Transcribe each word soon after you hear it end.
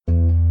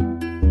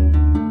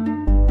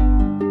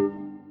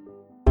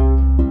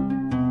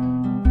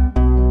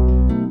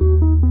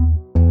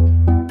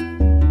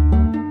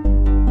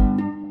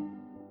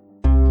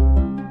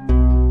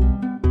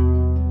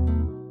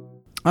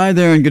Hi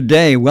there and good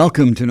day.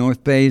 Welcome to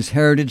North Bay's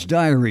Heritage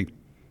Diary.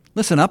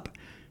 Listen up,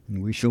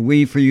 and we shall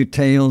weave for you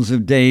tales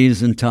of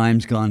days and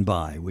times gone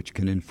by, which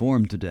can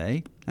inform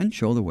today and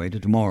show the way to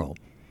tomorrow.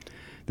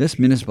 This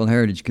Municipal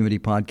Heritage Committee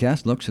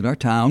podcast looks at our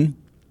town,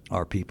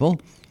 our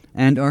people,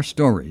 and our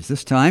stories.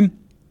 This time,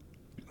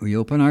 we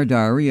open our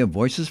diary of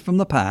voices from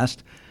the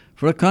past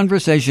for a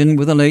conversation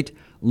with the late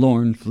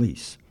Lorne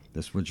Fleece.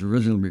 This was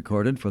originally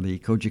recorded for the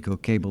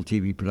Cogeco cable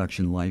TV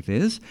production Life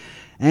Is,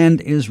 and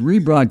is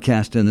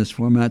rebroadcast in this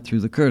format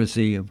through the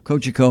courtesy of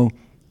Cogeco,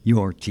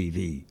 Your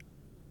TV.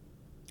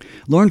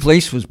 Lorne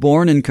Fleece was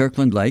born in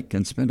Kirkland Lake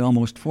and spent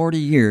almost 40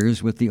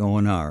 years with the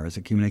ONR as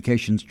a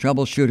communications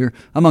troubleshooter,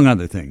 among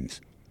other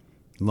things.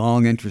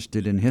 Long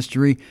interested in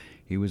history,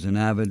 he was an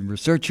avid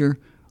researcher,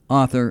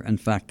 author, and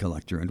fact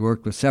collector, and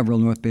worked with several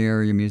North Bay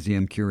Area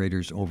Museum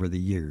curators over the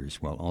years,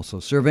 while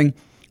also serving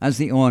as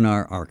the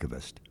ONR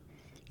archivist.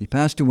 He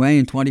passed away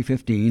in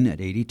 2015 at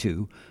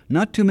 82,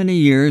 not too many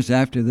years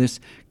after this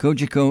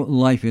Cogeco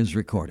Life Is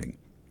recording.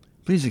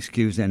 Please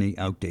excuse any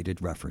outdated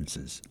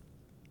references.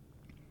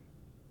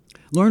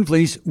 Lorne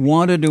Fleece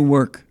wanted to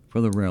work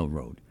for the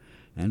railroad,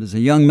 and as a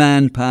young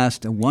man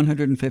passed a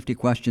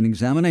 150-question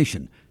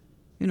examination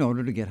in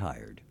order to get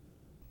hired.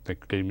 They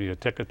gave me a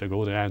ticket to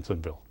go to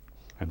Ansonville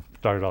and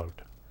start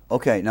out.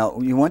 Okay, now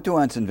you went to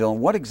Ansonville.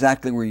 What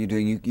exactly were you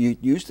doing? You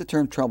used the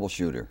term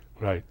troubleshooter.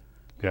 Right,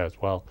 yes,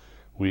 well,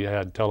 we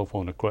had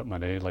telephone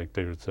equipment, like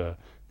there's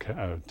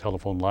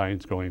telephone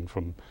lines going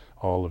from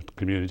all the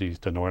communities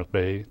to North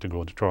Bay to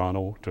go to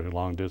Toronto to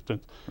long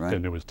distance. Right.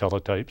 Then there was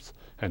teletypes,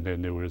 and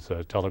then there was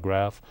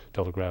telegraph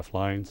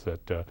lines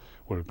that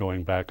were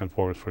going back and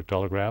forth for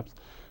telegraphs.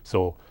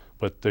 So,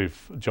 but the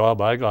job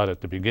I got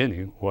at the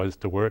beginning was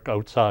to work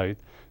outside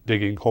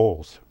digging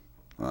holes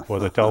for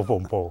the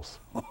telephone poles.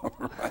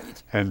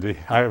 Right. And the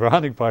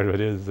ironic part of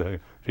it is,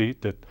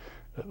 Pete, that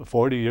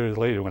 40 years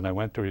later, when I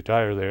went to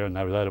retire there and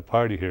I was at a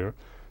party here,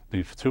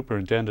 the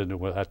superintendent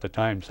at the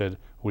time said,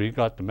 we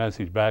got the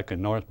message back in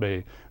North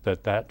Bay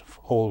that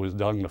hole was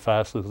dug the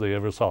fastest they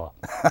ever saw.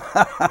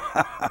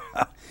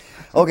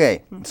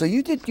 Okay, so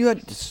you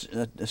had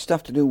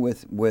stuff to do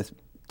with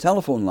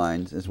telephone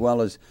lines as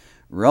well as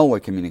railway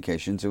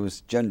communications. It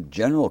was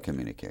general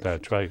communications.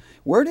 That's right.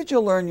 Where did you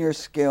learn your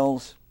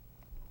skills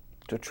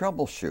to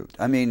troubleshoot?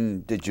 I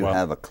mean, did you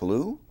have a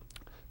clue?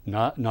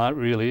 Not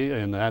really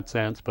in that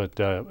sense, but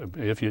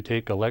if you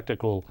take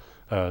electrical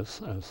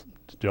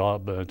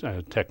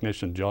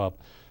technician job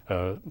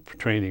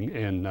training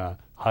in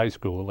high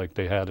school, like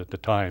they had at the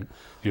time,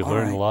 you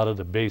learn a lot of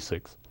the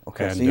basics.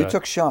 Okay, and, so you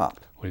took shop.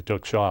 We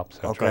took shops,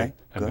 that's Okay, right,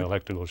 and good. the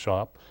electrical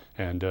shop,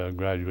 and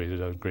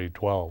graduated at grade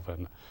 12.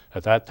 And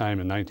at that time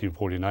in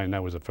 1949,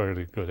 that was a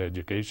fairly good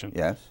education.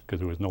 Yes. Because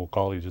there was no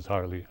colleges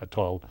hardly at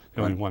all.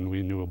 The only one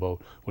we knew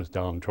about was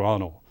down in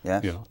Toronto.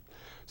 Yes. You know.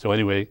 So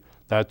anyway,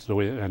 that's the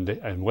way,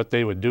 and what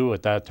they would do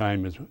at that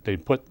time is they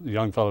put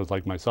young fellows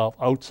like myself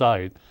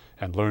outside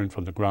and learn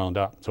from the ground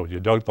up. So you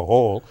dug the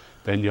hole,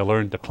 then you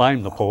learned to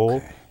climb the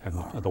pole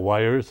and the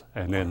wires,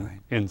 and then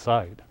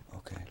inside.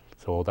 Okay.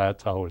 So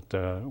that's how it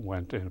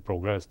went and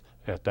progressed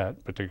at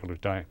that particular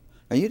time.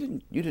 Now you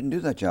didn't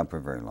do that job for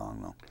very long,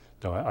 though.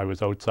 So I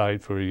was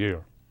outside for a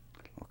year.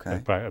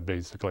 Okay.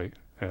 Basically,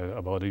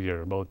 about a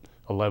year, about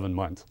 11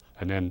 months.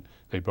 And then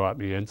they brought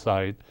me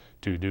inside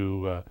to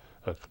do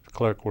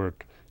clerk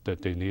work that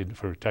they need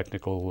for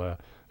technical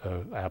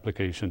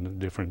application,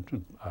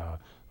 different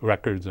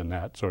records and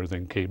that sort of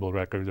thing, cable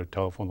records or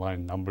telephone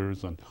line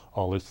numbers and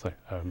all this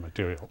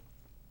material.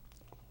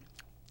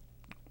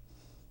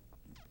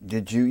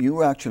 Did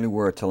you actually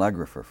were a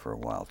telegrapher for a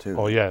while, too?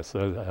 Oh, yes,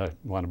 I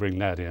want to bring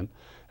that in.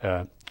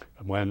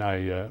 When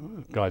I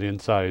got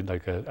inside,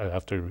 like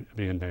after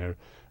being there,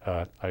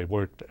 I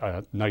worked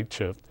night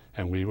shift,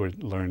 and we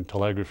would learn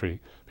telegraphy,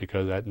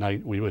 because at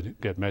night we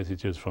would get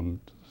messages from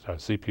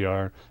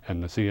CPR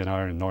and the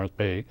CNR in North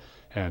Bay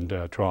and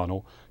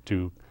Toronto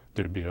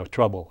there'd be a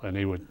trouble, and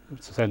they would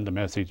send the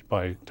message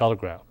by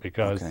telegraph,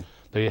 because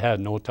they had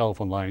no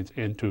telephone lines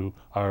into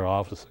our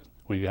offices.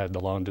 We had the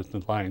long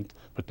distance lines,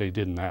 but they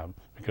didn't have,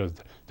 because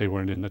they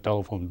weren't in the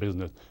telephone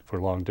business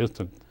for long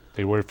distance.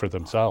 They were for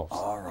themselves.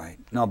 All right.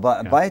 Now,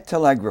 by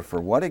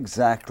telegrapher, what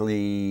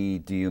exactly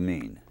do you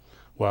mean?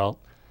 Well,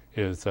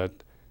 is that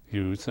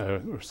you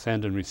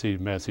send and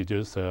receive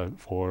messages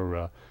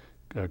for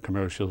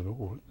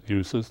commercial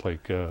uses,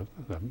 like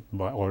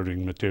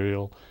ordering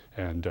material,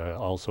 and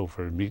also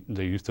for meat.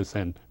 They used to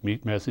send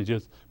meat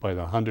messages by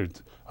the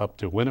hundreds up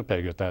to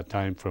Winnipeg at that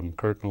time, from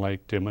Kirkland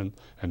Lake, Timmins,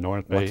 and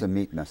North Bay. What's a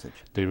meat message?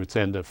 They would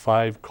send a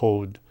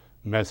 5-code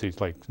message,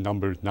 like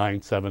numbers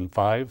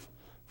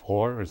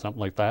 9754 or something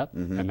like that,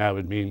 and that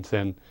would mean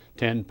send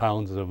 10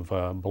 pounds of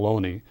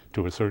bologna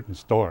to a certain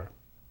store.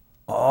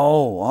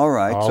 Oh, all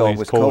right. All so it these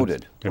was codes.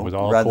 coded. It was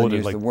all rather coded, than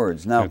use like the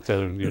words. Now,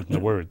 instead of using the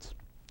words.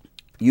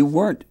 you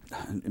weren't.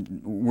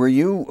 Were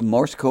you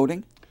Morse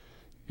coding?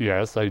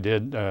 Yes, I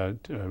did,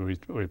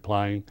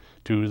 replying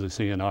to the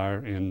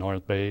CNR in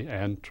North Bay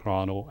and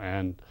Toronto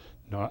and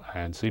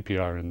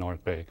CPR in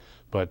North Bay.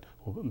 But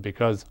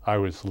because I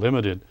was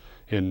limited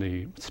in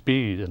the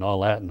speed and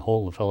all that and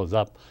hold the fellas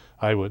up,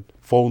 I would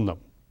phone them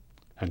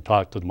and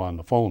talk to them on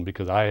the phone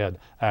because I had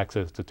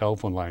access to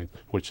telephone lines,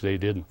 which they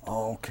didn't.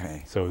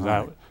 Okay. So All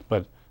that, right.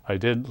 but I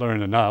did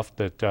learn enough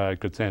that I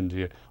could send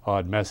the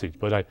odd message.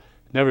 But I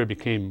never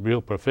became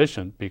real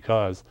proficient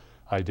because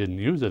I didn't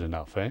use it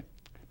enough, eh?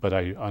 But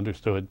I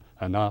understood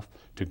enough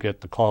to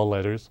get the call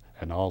letters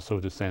and also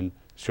to send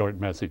short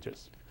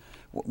messages.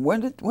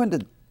 When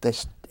did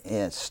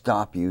they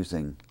stop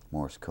using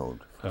Morse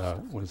code?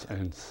 Was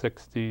in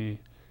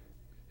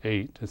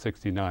 68 to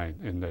 69,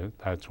 and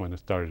that's when it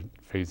started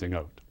phasing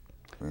out.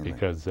 Really?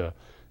 Because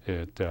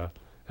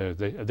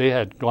they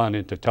had gone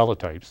into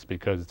teletypes,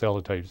 because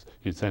teletypes,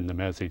 you'd send the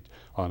message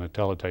on a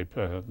teletype,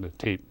 the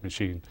tape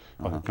machine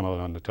would come out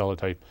on the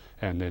teletype,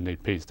 and then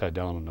they'd paste that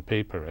down on the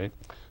paper, right?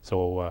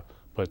 So,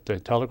 but the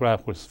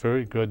telegraph was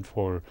very good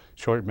for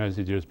short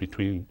messages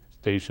between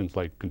stations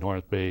like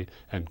North Bay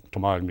and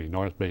Temagami,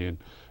 North Bay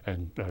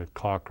and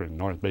Cochrane,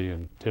 North Bay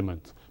and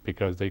Timmins,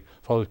 because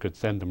fellows could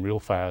send them real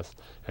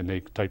fast and they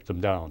typed them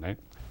down, eh?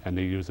 And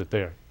they use it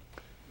there.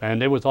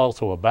 And there was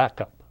also a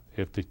backup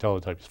if the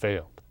teletypes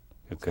failed.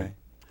 Okay.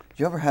 Did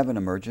you ever have an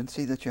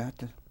emergency that you had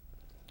to?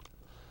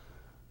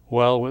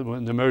 Well,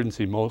 when the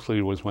emergency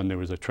mostly was when there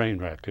was a train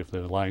wreck, if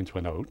the lines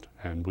went out,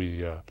 and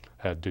we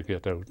had to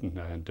get out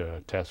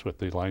and test with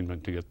the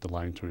linemen to get the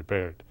lines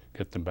repaired,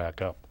 get them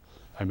back up.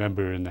 I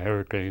remember in the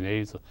Hurricane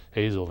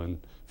Hazel in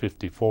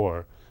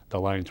 '54, the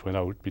lines went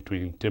out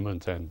between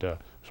Timmins and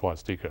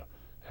Swastika.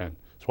 And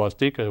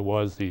Swastika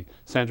was the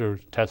center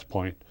test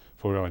point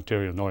for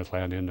Ontario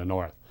Northland in the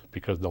north,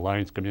 because the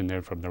lines come in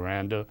there from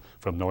Noranda,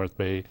 from North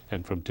Bay,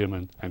 and from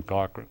Timmins and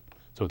Cochrane.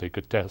 So they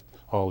could test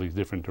all these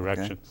different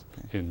directions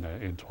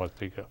in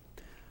Swastika.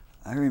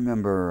 I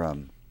remember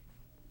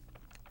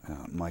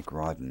Mike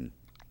Rodden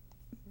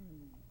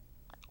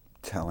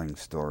telling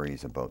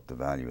stories about the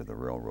value of the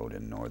railroad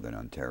in northern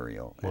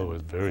Ontario. Well, it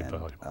was very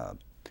valuable.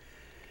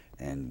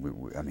 And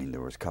I mean,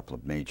 there was a couple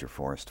of major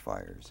forest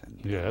fires, and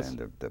Yes.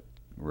 and the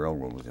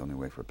railroad was the only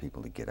way for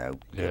people to get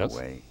out, get Yes.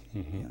 away.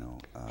 Mhm. You know,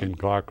 In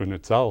Cochrane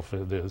itself,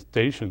 the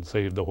station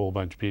saved a whole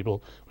bunch of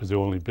people. It was the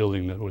only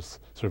building that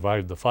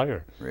survived the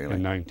fire Really?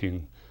 in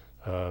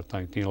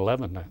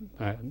 1911.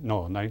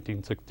 No,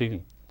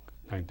 1916.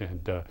 And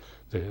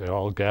they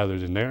all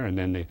gathered in there, and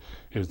then it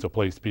was the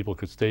place people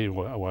could stay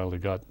while they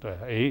got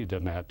aid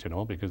and that,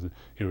 because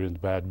you were in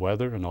bad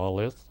weather and all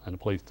this, and a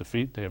place to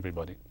feed to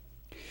everybody.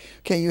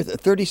 Okay, you're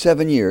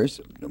 37 years.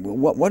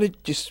 What did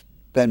you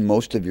spend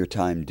most of your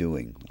time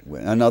doing?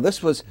 Now,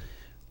 this was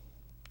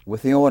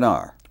with the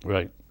ONR.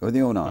 Right. With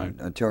the ONR,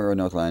 Right. Ontario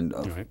Northland.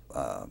 Right.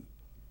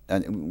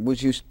 And it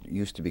was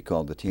used to be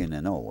called the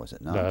TNNO, was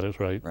it not? That is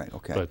right. Right,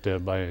 okay. But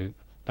by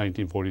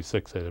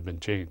 1946, it had been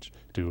changed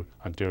to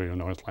Ontario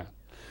Northland.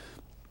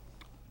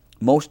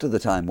 Most of the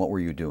time, what were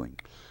you doing?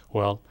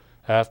 Well,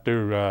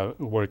 after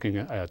working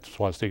at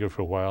Swastika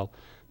for a while,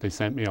 they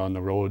sent me on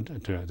the road.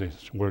 They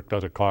worked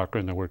out of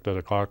Cochrane. I worked out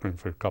of Cochrane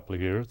for a couple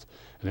of years,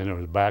 and then I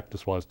was back to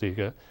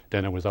Swastika.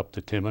 Then I was up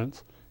to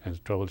Timmins and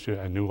troubleshoot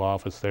a new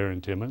office there in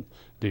Timmins.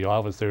 The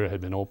office there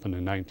had been opened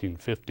in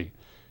 1950,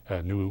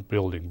 a new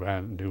building,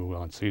 brand new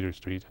on Cedar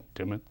Street in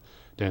Timmins.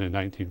 Then in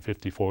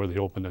 1954, they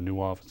opened a new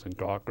office in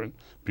Cochrane,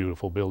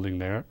 beautiful building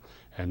there.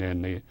 And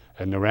then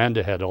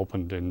Noranda had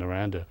opened in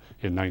Noranda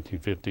in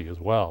 1950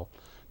 as well.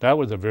 That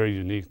was a very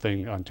unique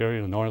thing.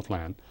 Ontario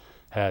Northland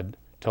had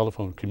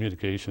telephone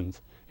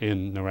communications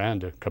in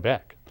Noranda,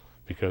 Quebec,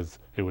 because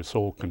it was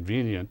so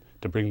convenient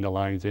to bring the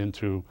lines in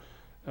through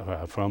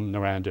from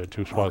Noranda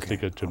to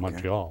Swastika to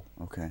Montreal.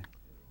 Okay.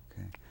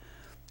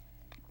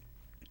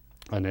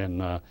 And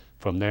then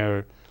from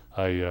there,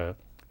 I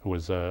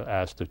was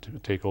asked to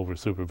take over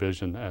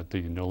supervision at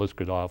the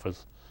Nilisquet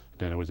office.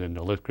 Then I was in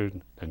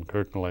Nilisquet, then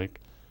Kirkland Lake,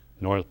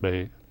 North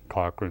Bay,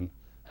 Cochrane,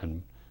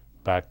 and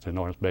back to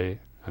North Bay,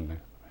 and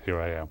here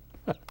I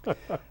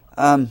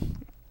am.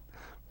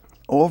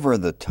 Over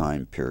the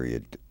time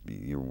period,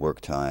 your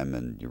work time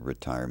and your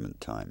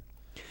retirement time,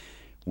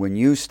 when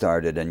you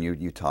started, and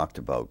you talked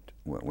about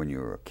when you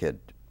were a kid,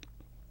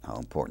 how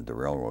important the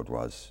railroad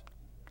was,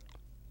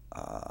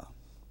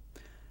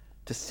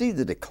 to see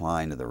the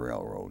decline of the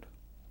railroad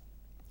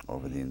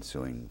over the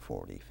ensuing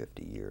 40,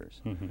 50 years.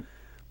 Mm-hmm.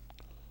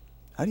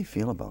 How do you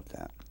feel about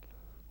that?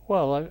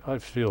 Well, I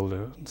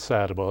feel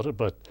sad about it,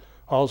 but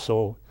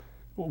also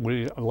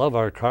we love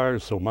our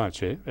cars so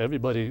much.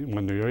 Everybody,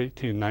 when you're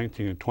 18,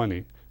 19, and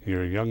 20,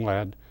 you're a young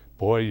lad,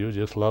 boy, you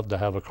just love to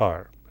have a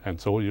car. And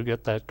so you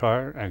get that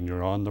car and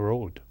you're on the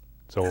road.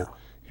 So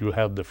you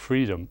have the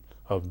freedom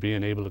of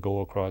being able to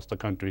go across the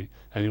country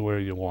anywhere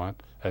you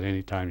want at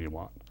any time you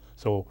want.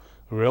 So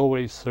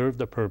railways served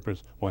the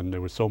purpose when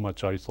there was so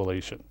much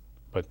isolation.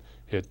 But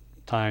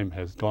time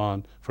has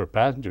gone for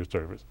passenger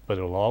service, but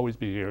it will always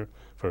be here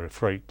for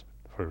freight,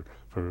 for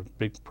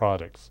big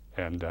products,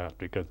 and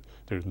because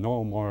there's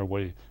no more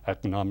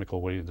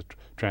economical way to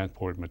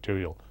transport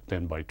material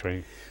than by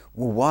train.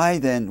 Well,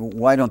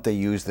 why don't they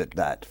use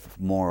that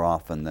more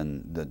often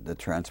than the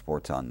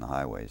transports on the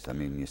highways? I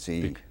mean, you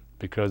see...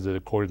 because of the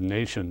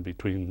coordination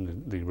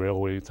between the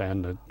railways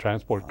and the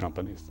transport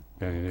companies.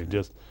 And they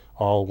just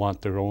all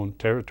want their own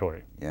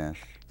territory. Yes.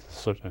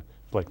 Sort of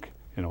like,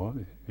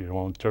 your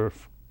own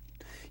turf.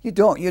 You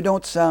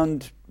don't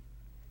sound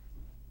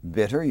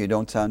bitter. You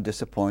don't sound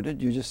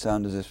disappointed. You just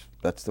sound as if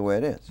that's the way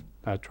it is.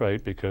 That's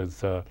right,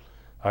 because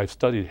I've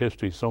studied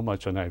history so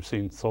much and I've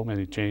seen so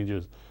many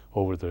changes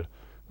over the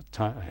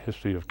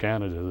history of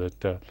Canada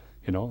that,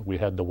 we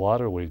had the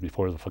waterways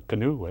before the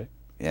canoe, eh?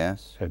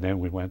 Yes. And then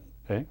we went,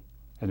 and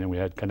then we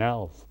had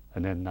canals,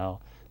 and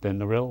then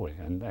the railway,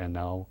 and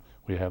now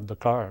we have the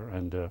car,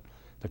 and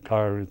the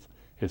car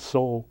is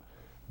so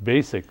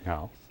basic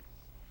now.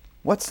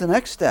 What's the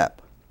next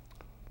step?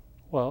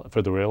 Well,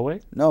 for the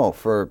railway? No,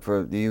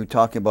 for you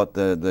talking about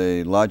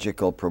the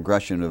logical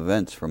progression of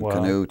events from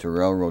canoe to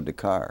railroad to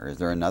car. Is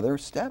there another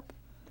step?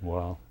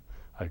 Well,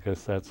 I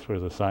guess that's for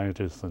the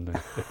scientists and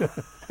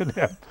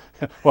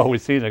well, we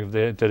see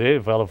today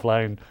a fellow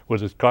flying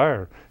with his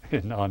car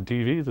on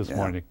TV this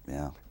morning,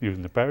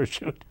 using the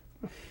parachute.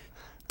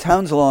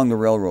 Towns along the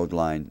railroad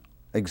line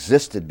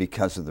existed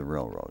because of the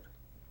railroad.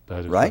 That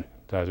is right?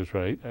 That is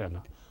right.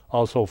 And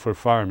also for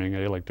farming,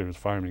 like there's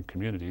farming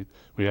communities.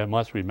 We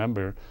must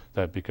remember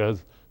that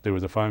because there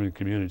was a farming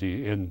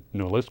community in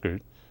New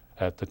Liskeard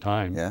at the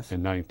time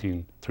in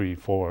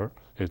 1903-4.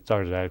 It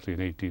started actually in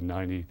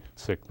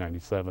 1896,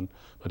 97.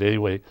 But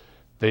anyway,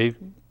 they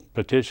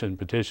petitioned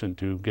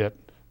to get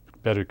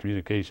better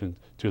communications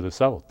to the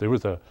south. There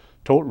was a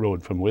tote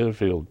road from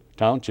Weatherfield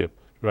Township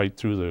right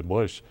through the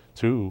bush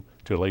through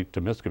to Lake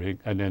Temiskaming,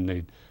 and then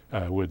they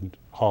would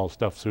haul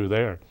stuff through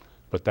there.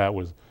 But that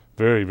was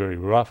very, very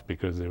rough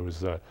because it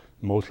was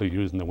mostly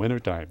used in the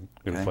wintertime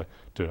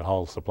to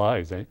haul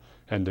supplies.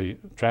 And the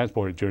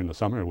transport during the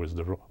summer was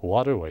the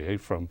waterway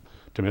from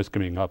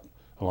Temiskaming up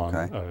along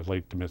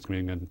Lake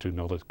Temiskaming and to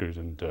New Liskeard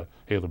and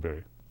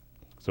Haileybury.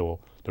 So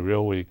the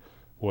railway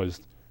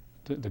was,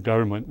 the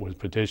government was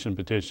petition,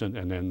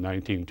 and then in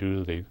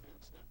 1902 they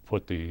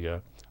put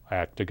the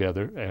act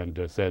together and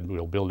said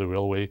we'll build a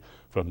railway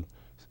from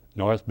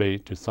North Bay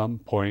to some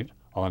point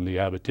on the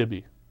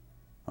Abitibi.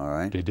 All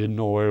right. They didn't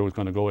know where it was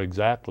going to go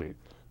exactly,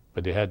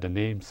 but they had to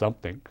name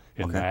something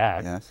in the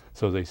act.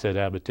 So they said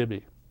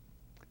Abitibi.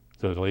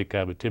 So the Lake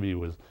Abitibi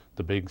was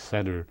the big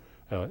center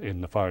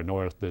in the far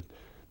north.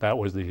 That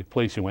was the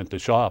place you went to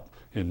shop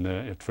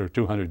for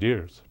 200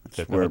 years.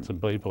 That's where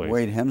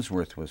Wade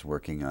Hemsworth was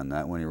working on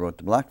that when he wrote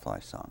the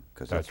Blackfly song,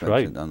 because that's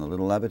right on the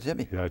Little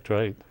Abitibi. That's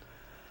right.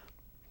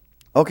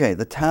 Okay,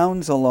 the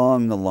towns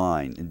along the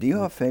line. Do you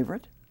have a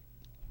favorite?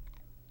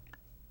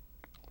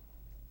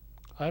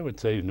 I would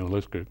say New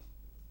Liskeard.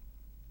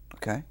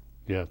 Okay.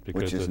 Yeah,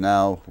 because which is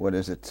now, what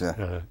is it?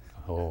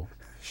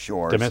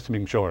 Shores.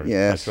 Temiskaming Shores.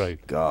 Yes. That's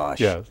right.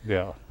 Gosh.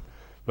 Yeah.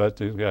 But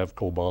you have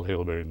Cobalt,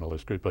 Haileybury, and New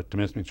Liskeard, but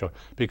Temiskaming Shores,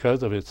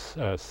 because of its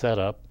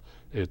setup,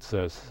 it's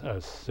a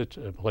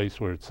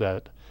place where it's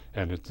at,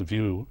 and its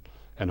view,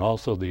 and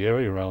also the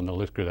area around New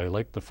Liskeard. I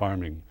like the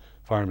farming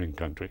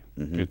country.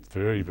 Mm-hmm. It's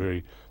very,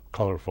 very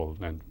colorful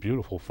and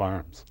beautiful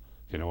farms,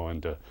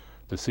 and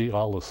to see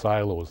all the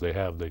silos they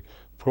have, the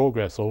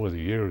progress over the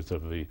years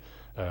of the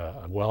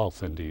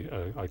wealth and the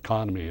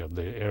economy of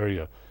the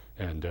area,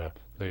 and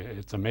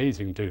it's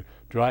amazing to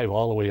drive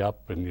all the way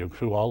up and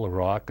through all the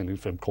rock and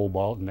from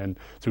Cobalt and then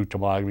through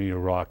Temagami or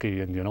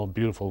Rocky and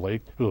beautiful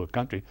lake through the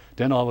country.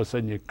 Then all of a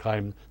sudden you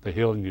climb the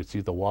hill and you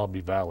see the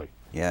Wabi Valley.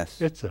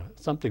 Yes. It's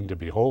something to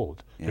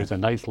behold. Yes. There's a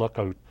nice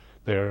lookout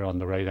there on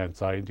the right-hand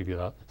side. You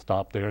get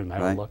stop there and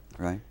have a look.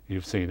 Right.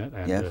 You've seen it,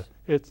 and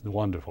it's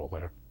wonderful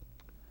there.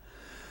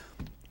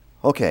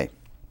 Okay.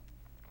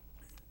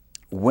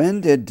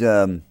 When did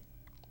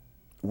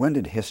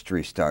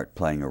history start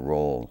playing a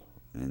role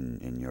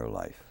in your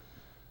life?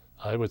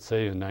 I would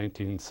say in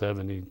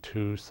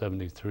 1972,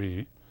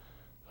 73,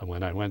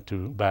 when I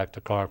went back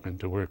to Cochrane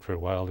to work for a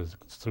while as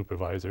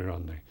supervisor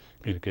on the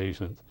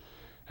communications.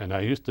 And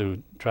I used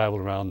to travel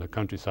around the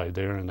countryside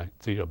there, and I'd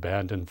see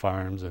abandoned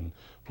farms and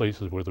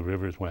places where the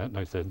rivers went. And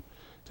I said,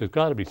 there's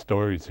got to be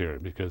stories here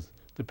because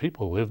the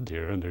people lived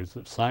here and there's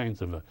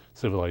signs of a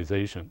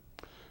civilization.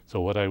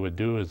 So what I would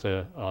do is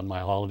on my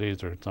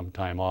holidays or some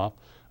time off,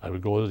 I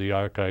would go to the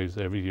archives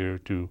every year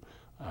to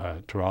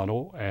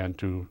Toronto and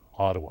to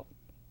Ottawa.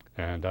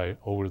 And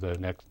over the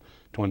next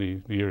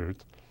 20 years,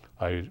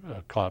 I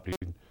copied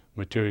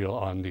material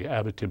on the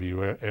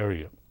Abitibi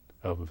area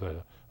of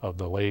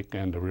the lake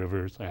and the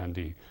rivers and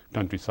the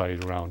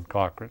countryside around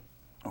Cochrane.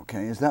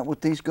 Okay, is that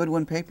what these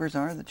Goodwin papers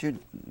are that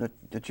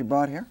you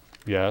brought here?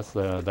 Yes,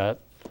 that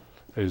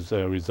is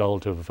a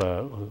result of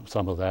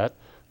some of that.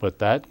 But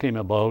that came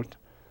about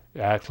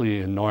actually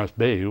in North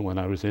Bay. When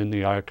I was in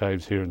the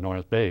archives here in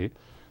North Bay,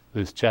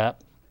 this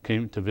chap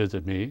came to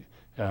visit me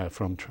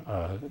from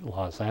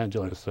Los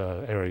Angeles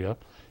area,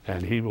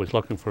 and he was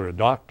looking for a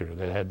doctor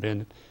that had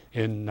been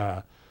in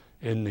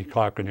the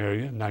Cochrane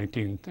area in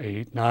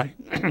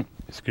 1989.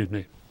 Excuse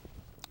me.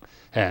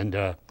 And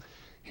I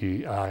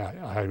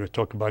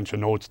took a bunch of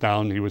notes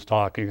down. He was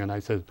talking, and I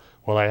said,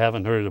 well, I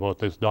haven't heard about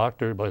this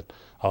doctor, but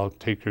I'll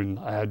take your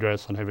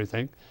address and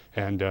everything.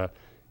 And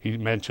he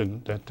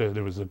mentioned that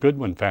there was a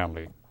Goodwin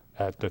family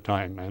at the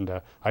time,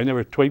 and I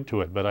never twigged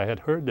to it, but I had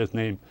heard this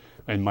name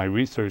in my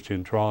research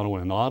in Toronto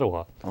and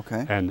Ottawa.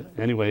 Okay. And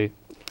anyway,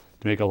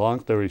 to make a long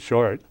story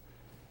short,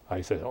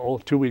 I said,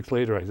 2 weeks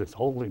later, I said,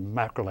 holy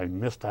mackerel, I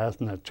missed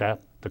asking that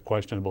chap the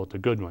question about the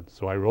Goodwins.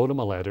 So I wrote him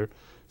a letter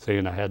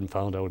saying I hadn't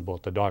found out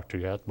about the doctor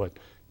yet, but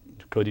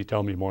could he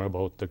tell me more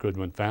about the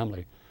Goodwin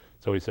family?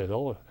 So he said,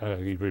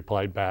 he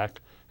replied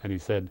back, and he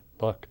said,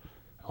 look,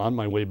 on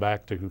my way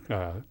back to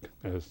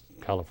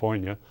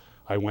California,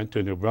 I went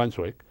to New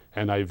Brunswick,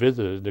 and I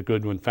visited the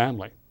Goodwin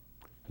family.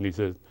 And he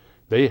says,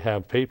 they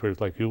have papers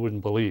like you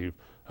wouldn't believe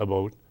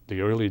about the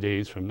early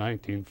days from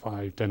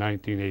 1905 to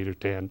 1908 or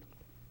 10,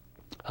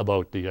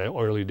 about the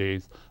early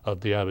days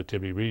of the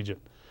Abitibi region.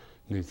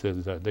 And he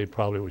says they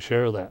probably would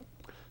share that.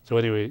 So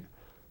anyway,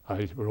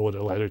 I wrote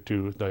a letter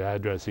to the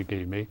address he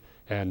gave me,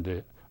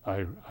 and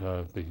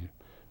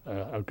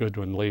a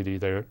Goodwin lady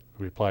there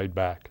replied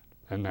back,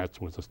 and that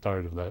was the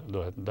start of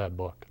that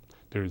book.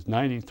 There's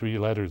 93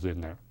 letters in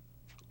there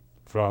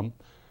from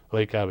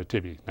Lake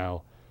Abitibi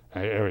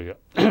area.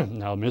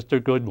 Now,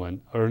 Mr.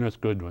 Goodwin,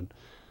 Ernest Goodwin,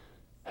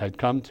 had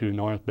come to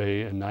North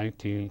Bay in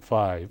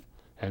 1905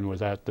 and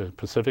was at the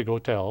Pacific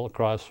Hotel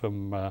across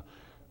from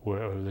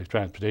where the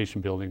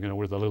transportation building,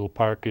 where the little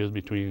park is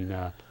between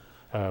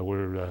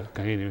where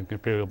Canadian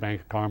Imperial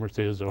Bank of Commerce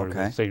is, or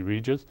the St.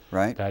 Regis.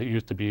 Right. That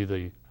used to be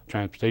the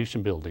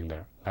transportation building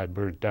there. That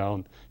burnt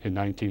down in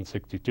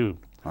 1962.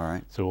 All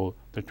right. So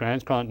the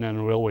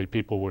Transcontinental Railway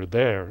people were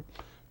there,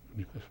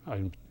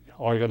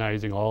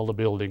 organizing all the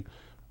building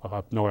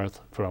up north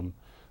from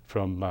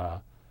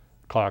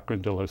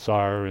Cochrane to La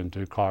Sarre and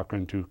to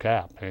Cochrane to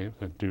Cap,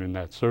 doing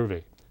that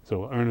survey.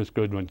 So Ernest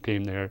Goodwin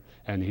came there,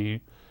 and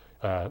he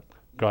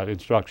got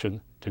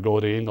instruction to go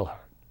to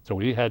Englehart. So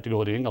he had to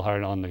go to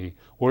Englehart on the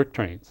work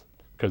trains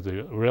because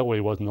the railway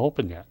wasn't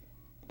open yet.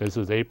 This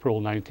is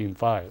April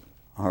 1905.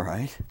 All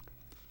right.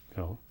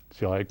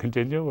 Shall I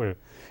continue, or?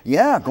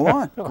 Yeah, go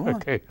on. Go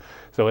Okay.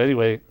 So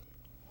anyway,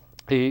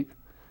 he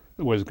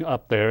was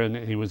up there, and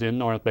he was in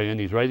North Bay, and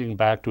he's writing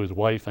back to his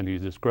wife, and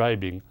he's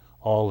describing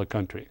all the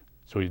country.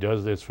 So he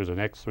does this for the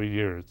next 3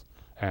 years,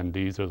 and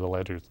these are the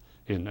letters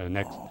in the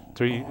next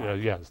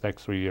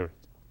next 3 years.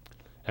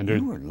 And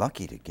You were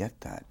lucky to get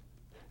that.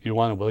 you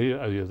want to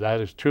believe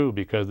that is true,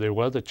 because there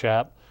was a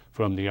chap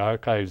from the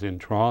archives in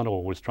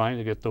Toronto who was trying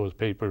to get those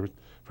papers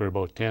for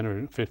about 10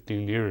 or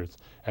 15 years,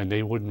 and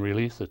they wouldn't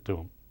release it to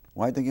him.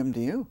 Why'd they give them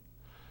to you?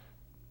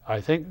 I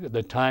think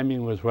the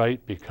timing was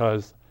right,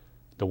 because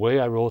the way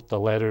I wrote the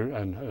letter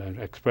and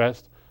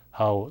expressed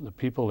how the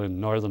people in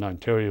Northern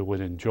Ontario would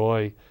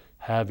enjoy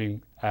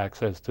having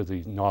access to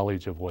the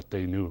knowledge of what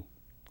they knew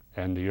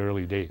and the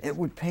early days. It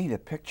would paint a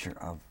picture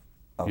of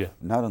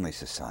not only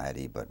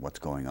society, but what's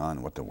going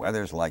on, what the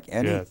weather's like,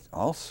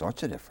 all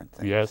sorts of different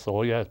things.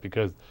 Yes,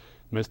 because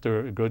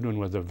Mr. Goodwin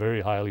was a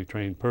very highly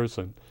trained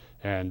person,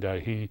 and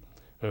he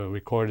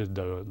recorded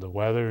the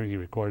weather, he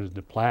recorded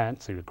the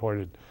plants, he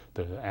recorded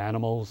the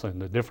animals and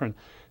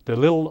the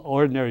little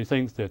ordinary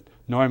things that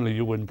normally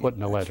you wouldn't put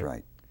in a letter. That's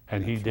right.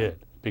 And he did,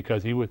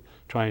 because he was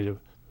trying to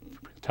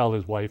tell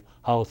his wife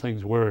how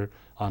things were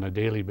on a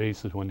daily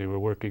basis when they were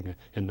working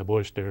in the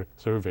bush there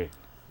surveying.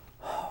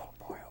 Oh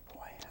boy, oh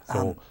boy.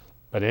 So,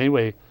 but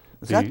anyway.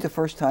 Was that the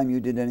first time you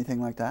did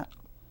anything like that?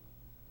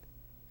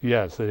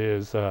 Yes, it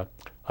is.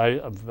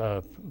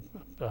 I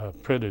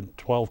printed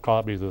 12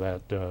 copies of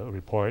that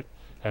report,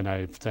 and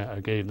I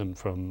gave them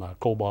from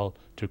Cobalt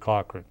to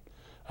Cochrane.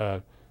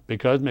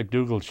 Because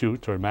McDougall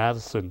Chutes or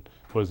Matheson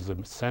was the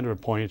center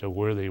point of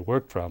where they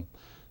worked from,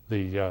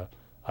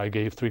 I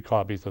gave 3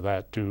 copies of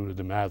that to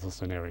the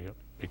Matheson area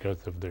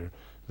because of the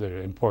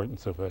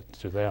importance of it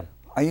to them.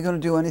 Are you going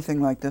to do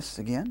anything like this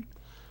again?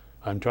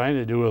 I'm trying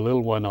to do a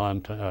little one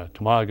on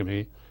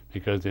Temagami,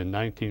 because in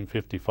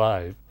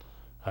 1955,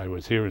 I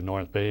was here in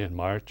North Bay in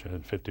March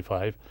of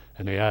 '55,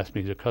 and they asked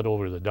me to cut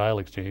over the dial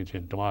exchange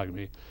in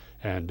Temagami,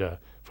 and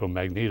from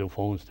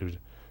magnetophones to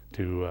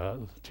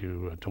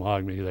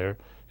Temagami there.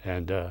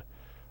 And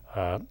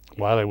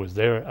while I was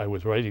there, I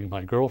was writing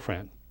my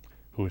girlfriend,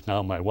 who is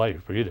now my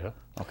wife, Rita.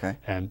 Okay.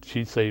 And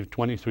she saved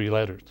 23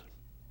 letters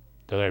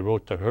that I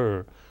wrote to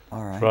her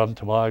from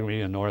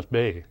Temagami in North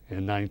Bay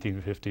in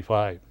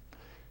 1955.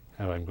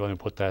 And I'm going to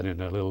put that in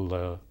a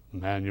little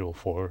manual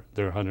for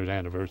their 100th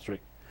anniversary.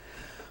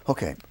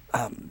 Okay.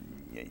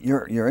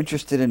 You're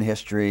interested in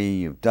history.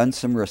 You've done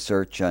some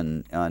research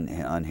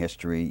on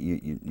history.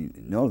 You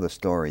know the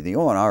story. The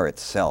ONR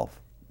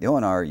itself. The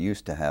ONR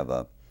used to have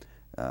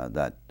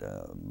that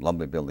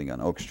lovely building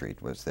on Oak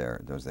Street was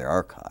their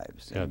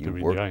archives. Yeah, and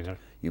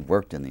you've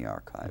worked in the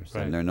archives,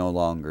 right. And they're no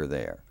longer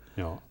there.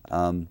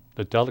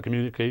 The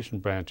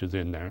telecommunication branch is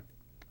in there.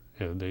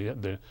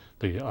 The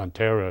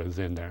Ontario is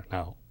in there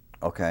now.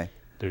 Okay.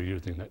 They're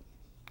using it.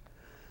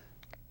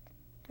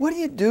 What do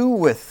you do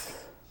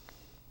with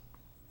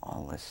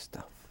all this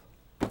stuff?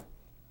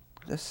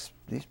 These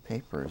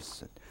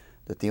papers,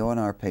 that the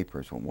ONR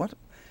papers. What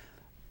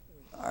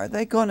are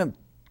they going to?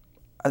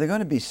 Are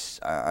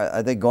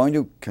they going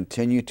to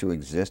continue to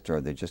exist, or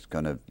are they just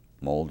going to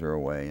molder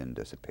away and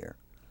disappear?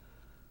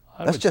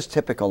 That's just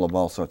typical of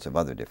all sorts of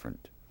other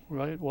different.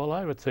 Right. Well,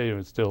 I would say it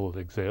would still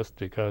exist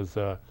because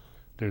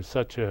there's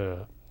such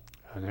an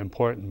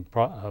important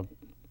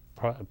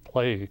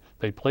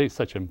they play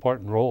such an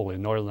important role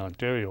in Northern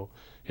Ontario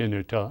in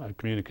their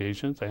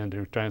communications and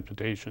their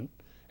transportation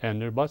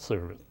and their bus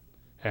service.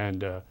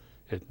 And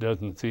it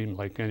doesn't seem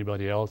like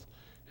anybody else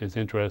is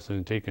interested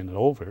in taking it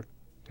over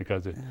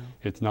because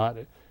it's not,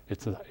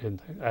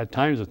 at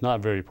times it's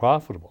not very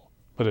profitable,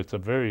 but it's a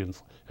very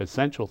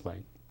essential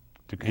thing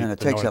to keep and it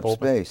the takes North up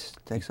open. space,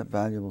 takes up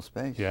valuable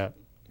space. Yeah.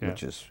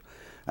 Which is,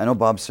 I know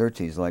Bob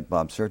Surtees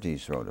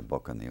wrote a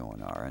book on the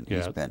ONR, and he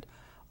Yes. spent,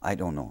 I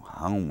don't know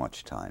how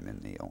much time in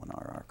the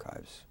ONR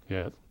archives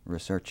Yes.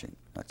 researching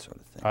that sort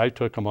of thing. I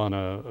took him on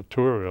a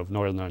tour of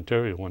Northern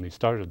Ontario when he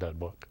started that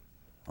book.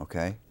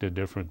 Okay, Did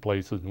different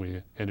places, and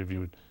we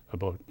interviewed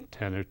about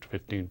 10 or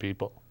 15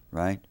 people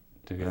right?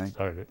 to get Right.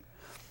 started.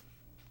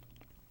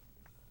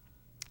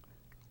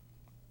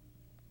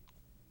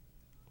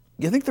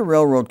 Do you think the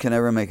railroad can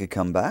ever make a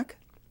comeback?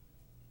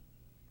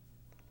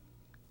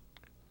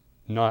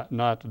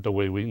 Not the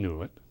way we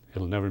knew it.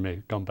 It'll never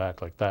come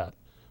back like that,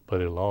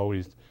 but it'll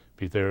always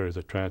be there as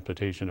a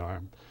transportation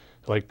arm.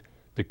 Like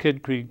the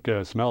Kidd Creek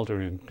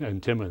smelter in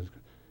Timmins,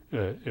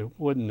 it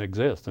wouldn't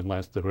exist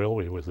unless the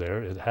railway was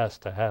there. It has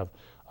to have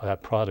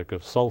that product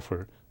of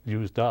sulfur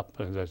used up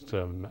that's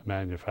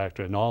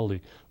manufactured, and all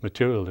the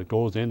material that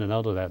goes in and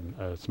out of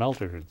that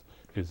smelter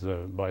is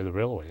by the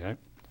railway. Eh?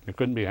 It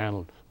couldn't be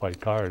handled by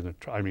cars,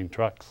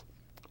 trucks,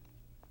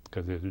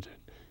 because it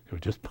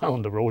would just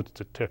pound the roads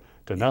to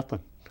nothing.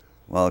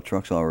 Well,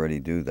 trucks already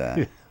do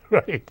that.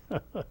 Right.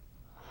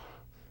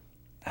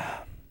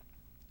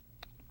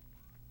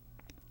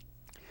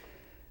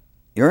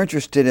 You're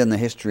interested in the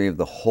history of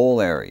the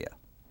whole area,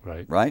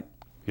 Right. right?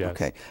 Yes.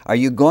 Okay. Are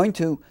you going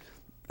to?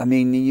 I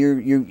mean,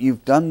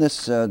 you've done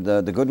this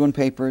the Goodwin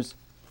papers.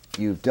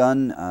 You've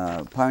done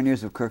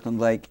Pioneers of Kirkland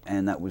Lake,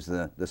 and that was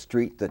the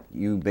street that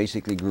you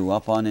basically grew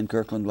up on in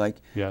Kirkland Lake,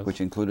 Yes.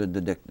 which included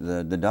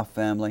the Duff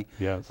family.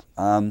 Yes.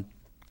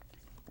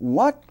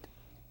 What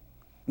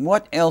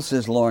else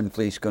is Lorne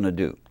Fleece going to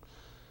do,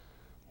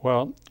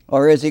 Well,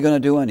 or is he going to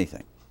do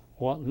anything?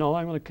 no,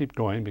 I'm going to keep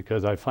going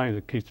because I find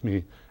it keeps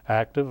me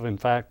active. In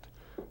fact,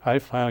 I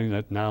find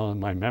that now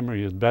my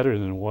memory is better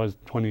than it was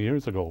 20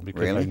 years ago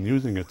because Really? I'm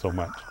using it so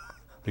much,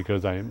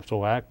 because I am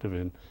so active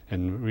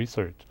in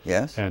research.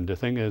 Yes. And the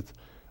thing is,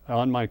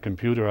 on my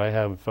computer I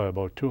have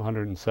about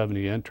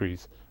 270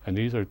 entries, and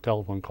these are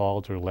telephone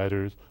calls or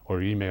letters or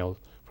emails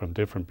from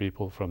different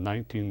people from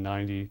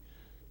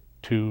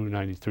 1992,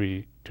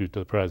 93 to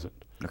the present.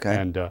 Okay.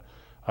 And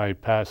I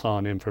pass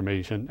on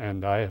information,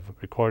 and I have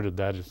recorded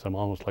that as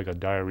almost like a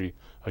diary,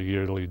 a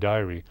yearly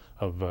diary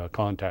of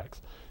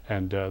contacts.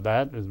 And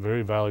that is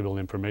very valuable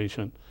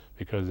information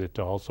because it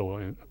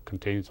also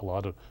contains a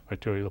lot of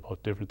material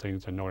about different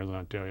things in Northern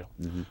Ontario.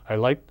 Mm-hmm. I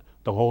liked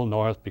the whole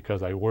North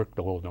because I worked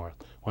the whole North.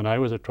 When I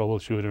was a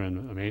troubleshooter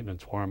and a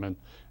maintenance foreman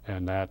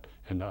and that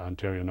in the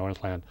Ontario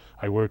Northland,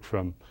 I worked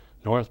from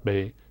North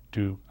Bay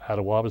to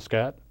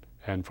Attawabascat,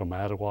 and from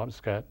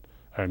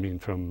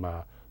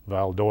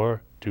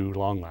Val-d'Or to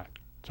Long Lac.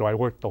 So I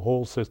worked the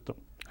whole system,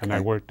 and I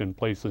Okay. worked in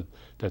places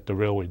that the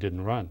railway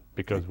didn't run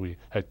because we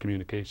had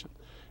communication.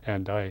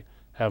 And I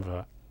have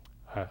a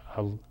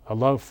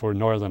love for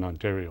Northern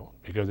Ontario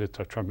because it's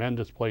a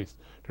tremendous place.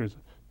 There's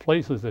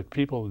places that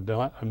people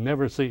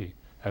never see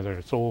and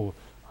are so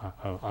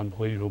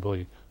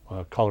unbelievably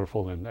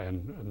colorful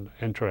and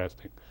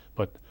interesting.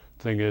 But the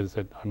thing is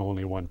that I'm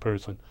only one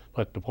person.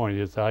 But the point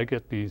is I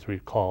get these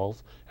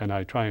calls and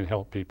I try and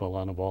help people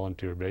on a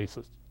volunteer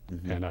basis.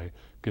 Mm-hmm. And I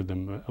give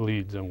them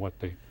leads on what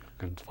they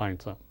can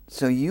find some.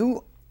 So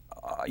you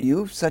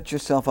set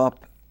yourself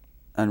up,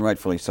 and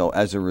rightfully so,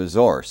 as a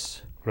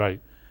resource.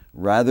 Right.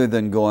 Rather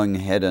than going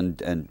ahead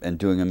and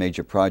doing a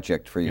major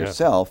project for Yeah.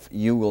 yourself,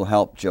 you will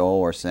help Joe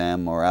or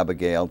Sam or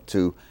Abigail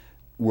to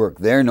work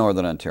their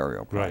Northern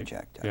Ontario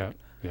project. Right.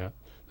 Yeah.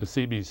 The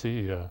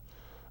CBC,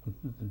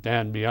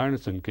 Dan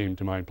Bjarnason came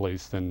to my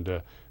place, and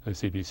the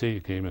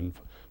CBC came and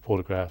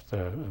photographed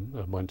a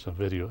bunch of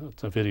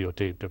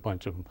videotaped a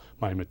bunch of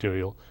my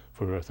material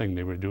for a thing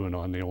they were doing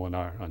on the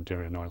ONR,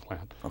 Ontario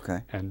Northland. Okay.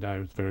 And I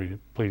was very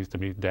pleased to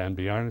meet Dan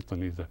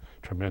Bjarnason. He's a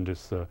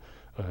tremendous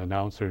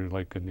announcer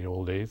like in the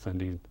old days, and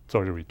he's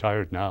sort of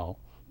retired now.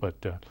 But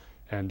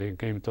and they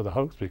came to the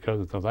house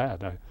because of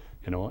that.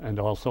 And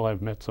also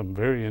I've met some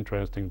very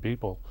interesting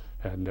people,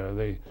 and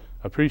they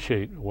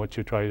appreciate what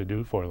you try to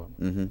do for them,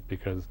 Mm-hmm.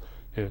 because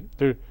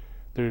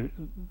the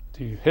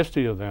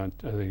history of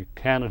the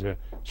Canada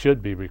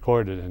should be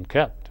recorded and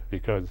kept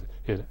because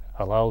it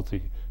allows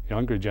the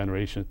younger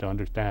generation to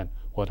understand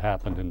what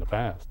happened in the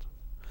past.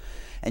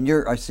 And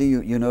I see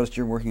you noticed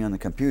you're working on the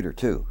computer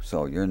too,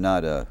 so you're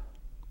not a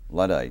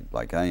Luddite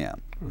like I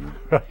am.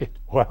 Right.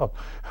 Well,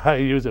 I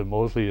use it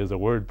mostly as a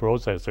word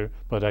processor,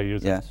 but I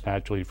use Yes. it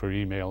naturally for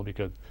email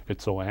because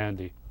it's so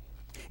handy.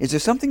 Is there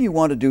something you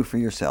want to do for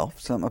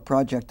yourself, a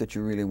project that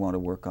you really want to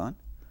work on,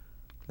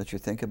 that you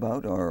think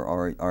about,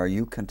 or are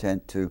you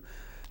content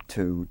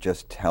to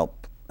just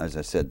help as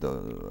I said,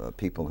 the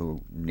people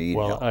who need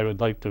Well, help? I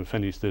would like to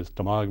finish this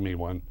Temagami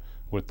one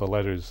with the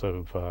letters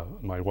of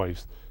my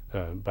wife's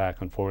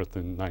back and forth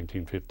in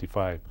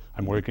 1955.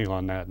 I'm working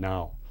on that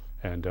now,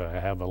 and I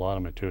have a lot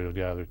of material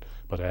gathered,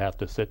 but I have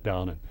to sit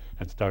down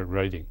and start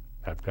writing.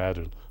 I've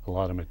gathered a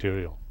lot of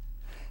material.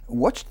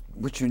 What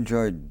you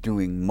enjoy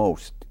doing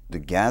most? The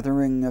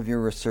gathering of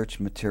your research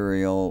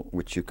material,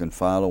 which you can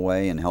file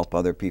away and help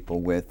other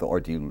people with, or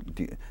do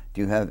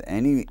you have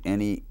any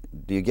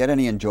do you get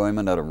any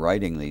enjoyment out of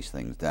writing these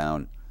things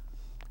down?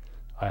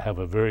 I have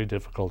a very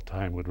difficult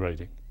time with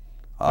writing.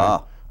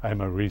 Ah,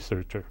 I'm a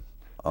researcher.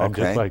 I'm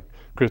okay. just like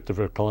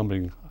Christopher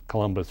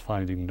Columbus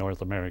finding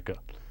North America.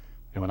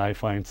 And when I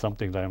find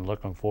something that I'm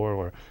looking for,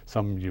 or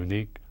some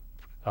unique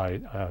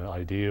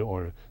idea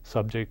or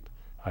subject,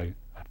 I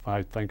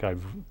think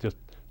I've just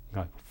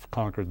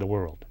conquered the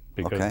world,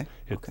 because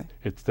Okay,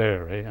 it's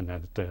there, and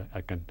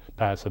I can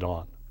pass it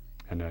on,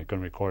 and I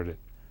can record it.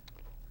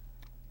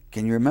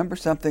 Can you remember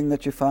something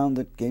that you found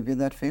that gave you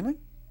that feeling?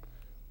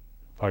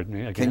 Pardon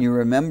me again? Can you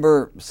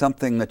remember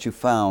something that you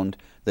found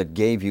that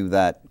gave you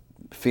that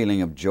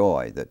feeling of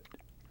joy, that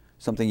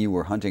something you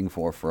were hunting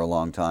for a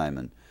long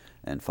time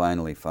and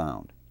finally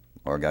found,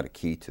 or got a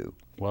key to?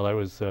 Well, I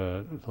was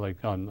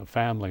like on the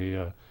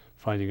family,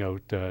 finding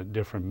out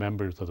different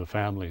members of the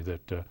family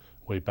that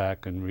way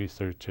back in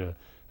research,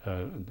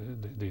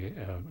 the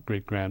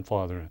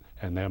great-grandfather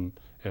and them,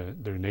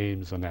 their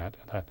names and that,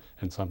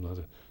 and some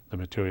of the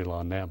material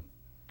on them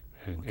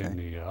in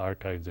the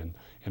archives in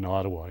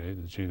Ottawa,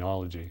 the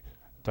genealogy.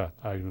 That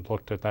I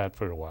looked at that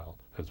for a while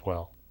as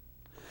well.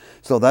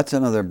 So that's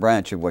another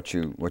branch of what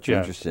you're Yes,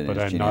 interested in. but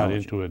is I'm not genealogy.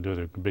 into it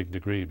to a big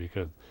degree,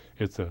 because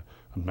it's a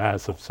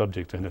massive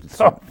subject in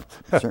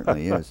itself. It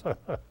certainly is.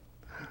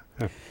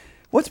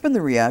 What's been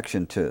the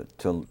reaction to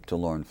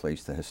Lorne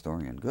Fleece, the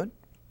historian? Good?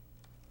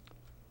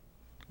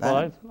 Well,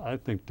 Bad? I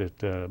think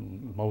that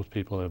most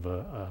people have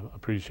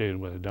appreciated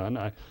what I've done.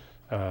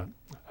 A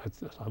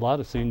lot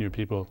of senior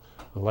people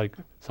like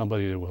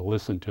somebody that will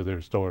listen to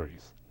their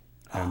stories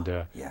and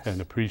yes.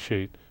 and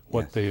appreciate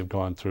what Yes. they have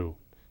gone through.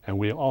 And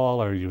we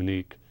all are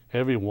unique.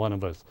 Every one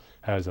of us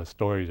has a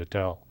story to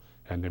tell.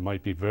 And they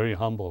might be very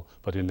humble,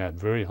 but in that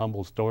very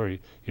humble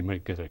story, you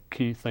might get a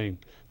key thing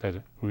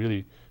that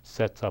really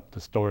sets up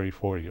the story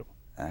for you.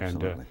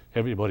 Absolutely. And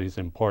everybody's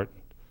important,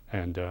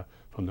 and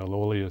from the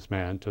lowliest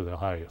man to the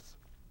highest.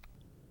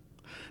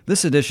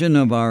 This edition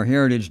of our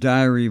Heritage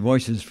Diary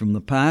Voices from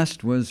the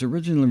Past was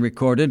originally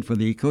recorded for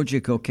the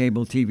Cogeco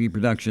cable TV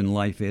production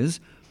Life Is,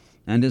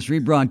 and is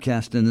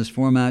rebroadcast in this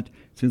format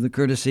through the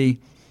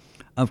courtesy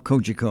of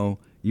Cogeco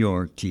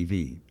Your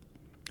TV.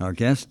 Our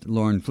guest,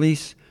 Lorne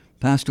Fleece,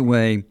 passed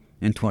away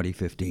in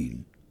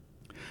 2015.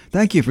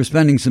 Thank you for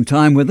spending some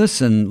time with us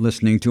and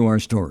listening to our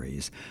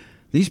stories.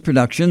 These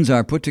productions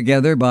are put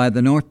together by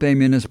the North Bay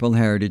Municipal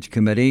Heritage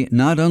Committee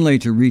not only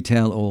to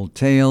retell old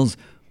tales,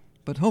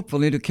 but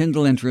hopefully to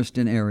kindle interest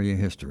in area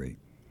history.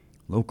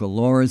 Local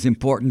lore is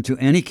important to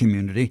any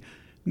community,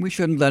 and we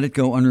shouldn't let it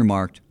go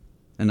unremarked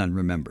and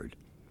unremembered.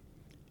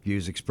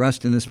 Views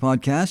expressed in this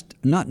podcast,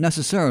 not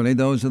necessarily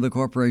those of the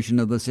Corporation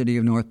of the City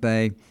of North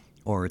Bay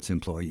or its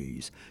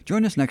employees.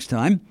 Join us next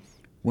time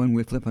when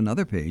we flip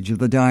another page of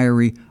the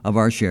diary of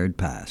our shared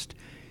past.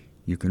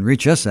 You can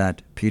reach us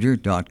at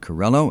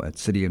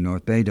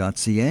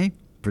peter.corello@cityofnorthbay.ca.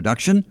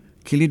 Production,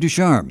 Keely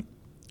Ducharme.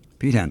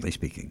 Pete Handley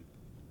speaking.